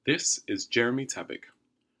This is Jeremy Tabik,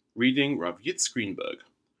 reading Rav Yitz Greenberg,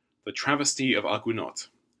 The Travesty of Agunot,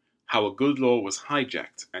 How a Good Law Was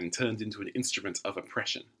Hijacked and Turned into an Instrument of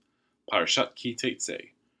Oppression, Parashat Ki Teitzei,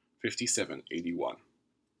 5781.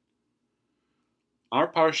 Our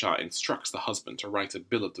parasha instructs the husband to write a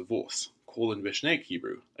bill of divorce, called in Vishnaic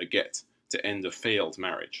Hebrew a get, to end a failed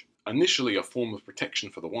marriage. Initially a form of protection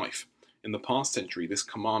for the wife, in the past century this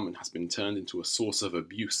commandment has been turned into a source of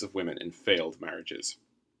abuse of women in failed marriages.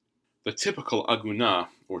 The typical agunah,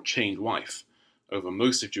 or chained wife, over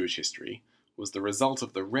most of Jewish history, was the result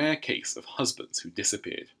of the rare case of husbands who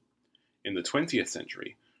disappeared. In the 20th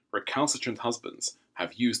century, recalcitrant husbands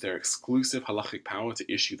have used their exclusive halakhic power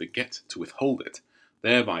to issue the get to withhold it,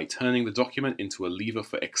 thereby turning the document into a lever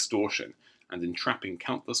for extortion and entrapping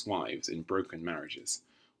countless wives in broken marriages.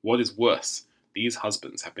 What is worse, these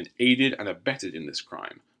husbands have been aided and abetted in this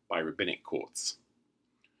crime by rabbinic courts.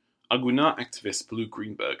 Agunah activist Yitz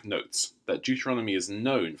Greenberg notes that Deuteronomy is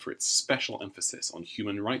known for its special emphasis on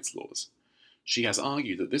human rights laws. She has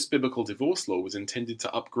argued that this biblical divorce law was intended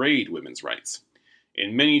to upgrade women's rights.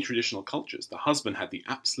 In many traditional cultures, the husband had the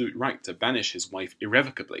absolute right to banish his wife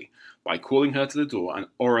irrevocably by calling her to the door and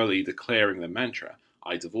orally declaring the mantra,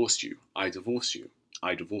 "I divorce you, I divorce you,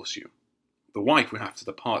 I divorce you." The wife would have to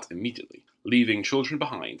depart immediately, leaving children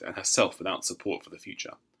behind and herself without support for the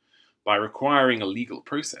future. By requiring a legal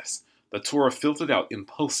process, the Torah filtered out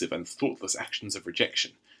impulsive and thoughtless actions of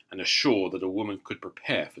rejection and assured that a woman could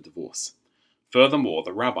prepare for divorce. Furthermore,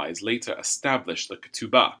 the rabbis later established the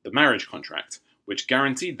ketubah, the marriage contract, which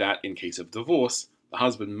guaranteed that, in case of divorce, the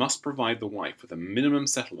husband must provide the wife with a minimum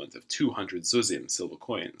settlement of 200 zuzim, silver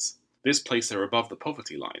coins. This placed her above the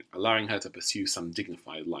poverty line, allowing her to pursue some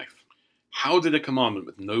dignified life. How did a commandment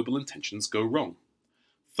with noble intentions go wrong?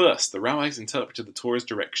 First, the rabbis interpreted the Torah's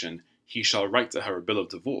direction, "He shall write to her a bill of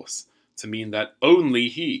divorce," to mean that only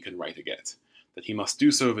he can write a get, that he must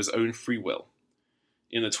do so of his own free will.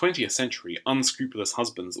 In the 20th century, unscrupulous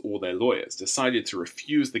husbands or their lawyers decided to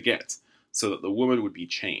refuse the get so that the woman would be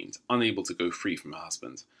chained, unable to go free from her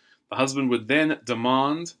husband. The husband would then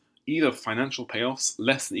demand either financial payoffs,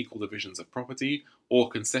 less than equal divisions of property, or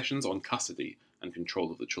concessions on custody and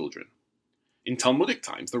control of the children. In Talmudic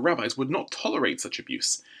times, the rabbis would not tolerate such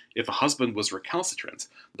abuse. If a husband was recalcitrant,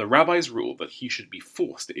 the rabbis ruled that he should be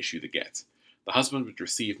forced to issue the get. The husband would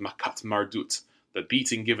receive makat mardut, the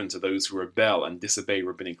beating given to those who rebel and disobey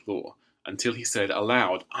rabbinic law, until he said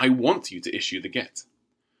aloud, "I want you to issue the get."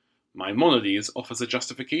 Maimonides offers a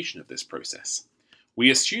justification of this process.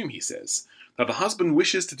 We assume, he says, that the husband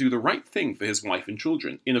wishes to do the right thing for his wife and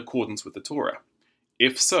children in accordance with the Torah.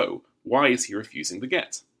 If so, why is he refusing the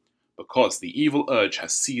get? Because the evil urge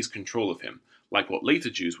has seized control of him, like what later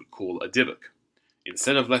Jews would call a dibuk.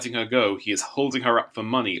 Instead of letting her go, he is holding her up for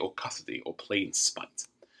money or custody or plain spite.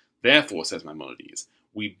 Therefore, says Maimonides,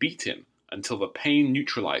 we beat him until the pain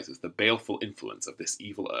neutralizes the baleful influence of this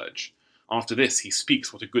evil urge. After this, he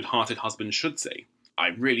speaks what a good-hearted husband should say, "I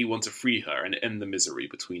really want to free her and end the misery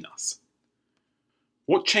between us."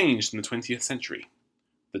 What changed in the 20th century?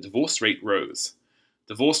 The divorce rate rose.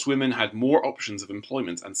 Divorced women had more options of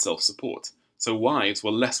employment and self-support, so wives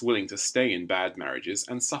were less willing to stay in bad marriages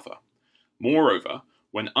and suffer. Moreover,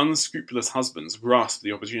 when unscrupulous husbands grasped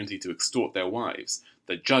the opportunity to extort their wives,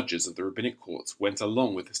 the judges of the rabbinic courts went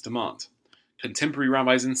along with this demand. Contemporary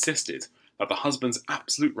rabbis insisted that the husband's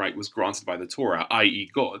absolute right was granted by the Torah, i.e.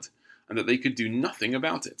 God, and that they could do nothing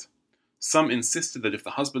about it. Some insisted that if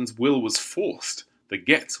the husband's will was forced, the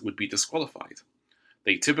get would be disqualified.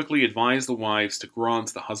 They typically advised the wives to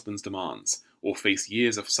grant the husband's demands, or face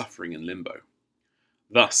years of suffering in limbo.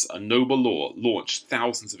 Thus, a noble law launched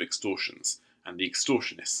thousands of extortions, and the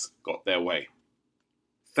extortionists got their way.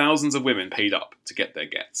 Thousands of women paid up to get their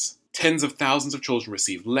gets. Tens of thousands of children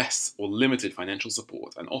received less or limited financial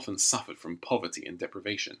support and often suffered from poverty and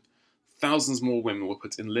deprivation. Thousands more women were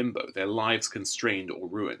put in limbo, their lives constrained or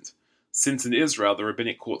ruined. Since in Israel the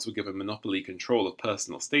rabbinic courts were given monopoly control of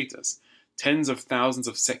personal status, tens of thousands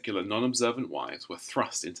of secular non-observant wives were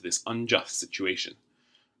thrust into this unjust situation.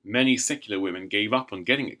 Many secular women gave up on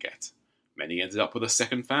getting a get. Many ended up with a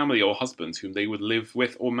second family or husband whom they would live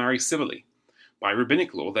with or marry civilly. By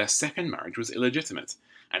rabbinic law, their second marriage was illegitimate,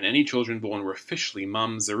 and any children born were officially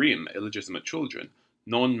mamzerim, illegitimate children,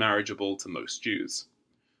 non-marriageable to most Jews.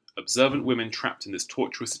 Observant women trapped in this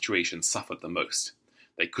tortuous situation suffered the most.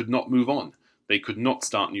 They could not move on. They could not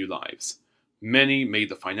start new lives. Many made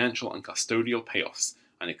the financial and custodial payoffs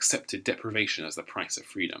and accepted deprivation as the price of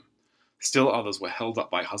freedom. Still others were held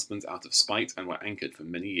up by husbands out of spite and were anchored for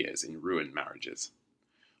many years in ruined marriages.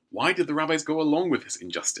 Why did the rabbis go along with this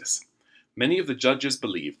injustice? Many of the judges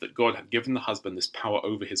believed that God had given the husband this power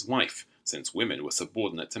over his wife, since women were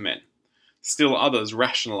subordinate to men. Still others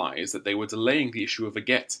rationalized that they were delaying the issue of a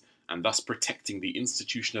get, and thus protecting the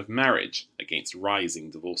institution of marriage against rising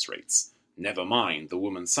divorce rates, never mind the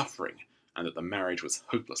woman's suffering, and that the marriage was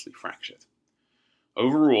hopelessly fractured.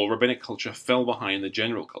 Overall, rabbinic culture fell behind the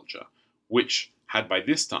general culture, which had by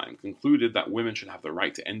this time concluded that women should have the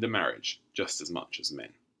right to end a marriage just as much as men.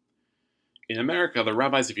 In America, the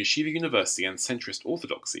rabbis of Yeshiva University and centrist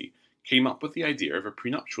orthodoxy came up with the idea of a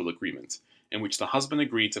prenuptial agreement in which the husband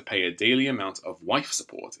agreed to pay a daily amount of wife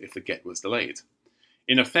support if the get was delayed.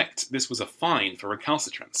 In effect, this was a fine for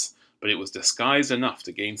recalcitrants, but it was disguised enough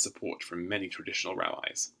to gain support from many traditional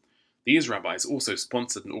rabbis. These rabbis also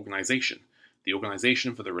sponsored an organization, the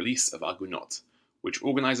Organization for the Release of Agunot, which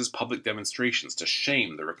organizes public demonstrations to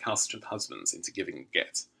shame the recalcitrant husbands into giving a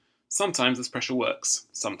get. Sometimes this pressure works,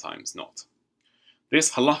 sometimes not.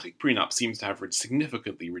 This halakhic prenup seems to have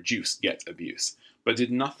significantly reduced get abuse, but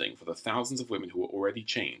did nothing for the thousands of women who were already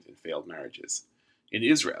chained in failed marriages. In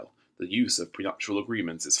Israel, the use of prenuptial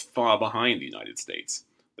agreements is far behind the United States.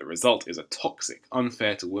 The result is a toxic,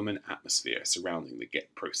 unfair to women atmosphere surrounding the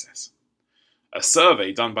get process. A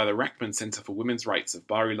survey done by the Rachman Center for Women's Rights of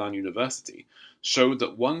Bar-Ilan University showed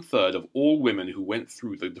that 1/3 of all women who went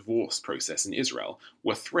through the divorce process in Israel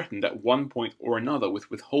were threatened at one point or another with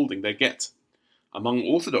withholding their get. Among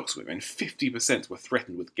Orthodox women, 50% were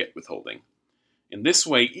threatened with get withholding. In this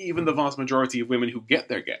way, even the vast majority of women who get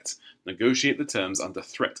their get negotiate the terms under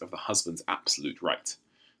threat of the husband's absolute right.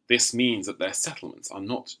 This means that their settlements are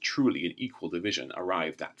not truly an equal division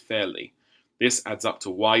arrived at fairly. This adds up to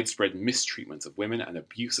widespread mistreatment of women and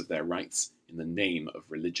abuse of their rights in the name of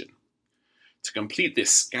religion. To complete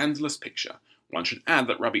this scandalous picture, one should add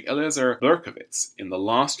that Rabbi Eliezer Berkovitz, in the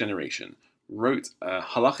last generation, wrote a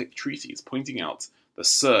halakhic treatise pointing out the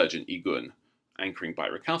surge in igun, anchoring by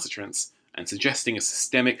recalcitrants, and suggesting a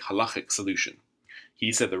systemic halakhic solution.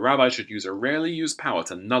 He said the rabbi should use a rarely used power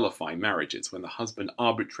to nullify marriages when the husband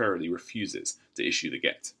arbitrarily refuses to issue the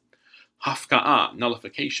get. Hafka'ah,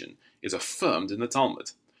 nullification, is affirmed in the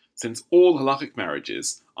Talmud, since all halakhic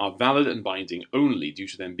marriages are valid and binding only due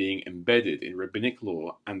to them being embedded in rabbinic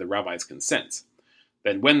law and the rabbi's consent.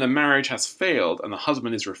 Then when the marriage has failed and the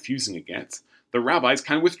husband is refusing a get, the rabbis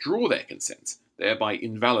can withdraw their consent, thereby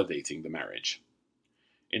invalidating the marriage.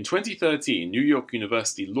 In 2013, New York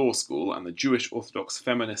University Law School and the Jewish Orthodox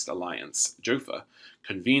Feminist Alliance, JOFA,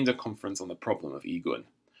 convened a conference on the problem of igun.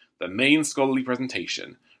 The main scholarly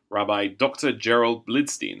presentation, Rabbi Dr. Gerald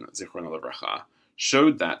Blidstein, Zichrono Livracha,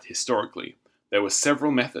 showed that, historically, there were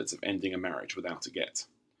several methods of ending a marriage without a get.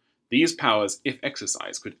 These powers, if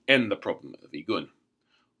exercised, could end the problem of igun.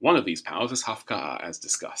 One of these powers is hafka'ah, as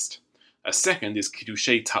discussed. A second is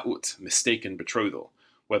kiddushei ta'ut, mistaken betrothal,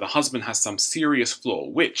 where the husband has some serious flaw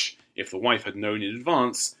which, if the wife had known in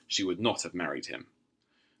advance, she would not have married him.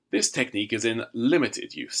 This technique is in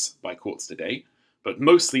limited use by courts today, but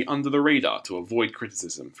mostly under the radar to avoid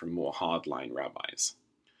criticism from more hardline rabbis.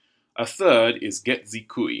 A third is get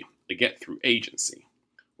zikui, a get through agency,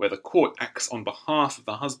 where the court acts on behalf of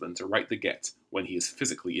the husband to write the get when he is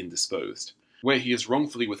physically indisposed. Where he is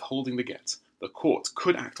wrongfully withholding the get, the court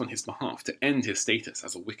could act on his behalf to end his status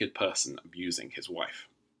as a wicked person abusing his wife.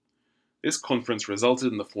 This conference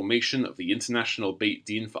resulted in the formation of the International Beit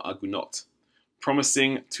Din for Agunot,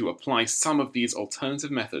 promising to apply some of these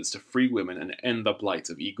alternative methods to free women and end the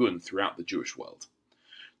blight of igun throughout the Jewish world.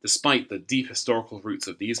 Despite the deep historical roots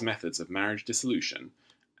of these methods of marriage dissolution,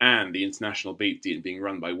 and the International Beit Din being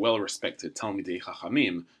run by well-respected Talmidei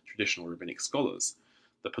Chachamim, traditional rabbinic scholars,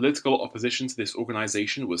 the political opposition to this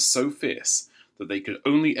organization was so fierce that they could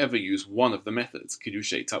only ever use one of the methods,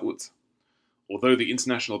 kiddushei ta'ut. Although the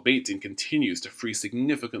International Beit Din continues to free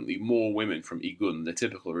significantly more women from igun than the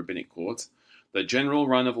typical rabbinic court, the general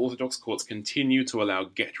run of Orthodox courts continue to allow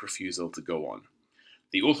get refusal to go on.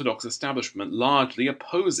 The Orthodox establishment largely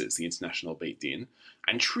opposes the International Beit Din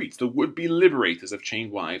and treats the would-be liberators of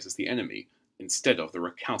chained wives as the enemy, instead of the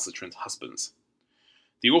recalcitrant husbands.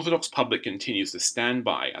 The Orthodox public continues to stand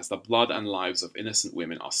by as the blood and lives of innocent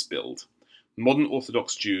women are spilled. Modern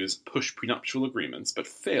Orthodox Jews push prenuptial agreements but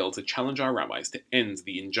fail to challenge our rabbis to end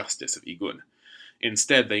the injustice of igun.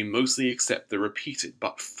 Instead, they mostly accept the repeated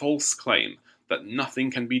but false claim that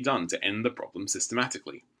nothing can be done to end the problem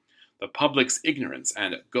systematically. The public's ignorance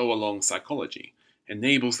and go-along psychology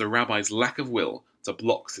enables the rabbi's lack of will to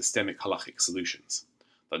block systemic halakhic solutions.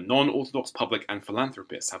 The non-Orthodox public and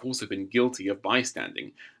philanthropists have also been guilty of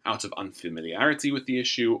bystanding out of unfamiliarity with the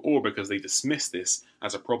issue or because they dismiss this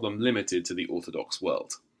as a problem limited to the Orthodox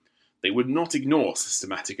world. They would not ignore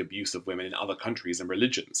systematic abuse of women in other countries and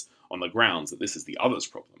religions on the grounds that this is the other's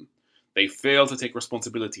problem. They fail to take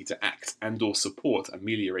responsibility to act and or support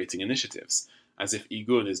ameliorating initiatives, as if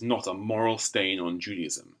Igun is not a moral stain on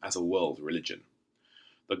Judaism as a world religion.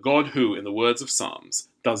 The God who, in the words of Psalms,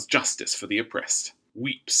 does justice for the oppressed,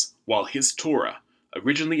 weeps while his Torah,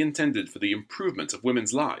 originally intended for the improvement of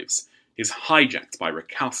women's lives, is hijacked by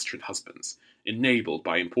recalcitrant husbands, enabled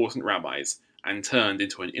by important rabbis, and turned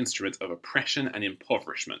into an instrument of oppression and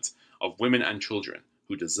impoverishment of women and children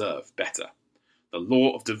who deserve better. The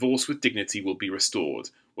law of divorce with dignity will be restored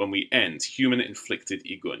when we end human-inflicted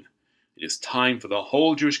igun. It is time for the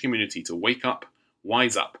whole Jewish community to wake up,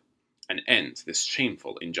 wise up, and end this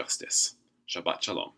shameful injustice. Shabbat Shalom.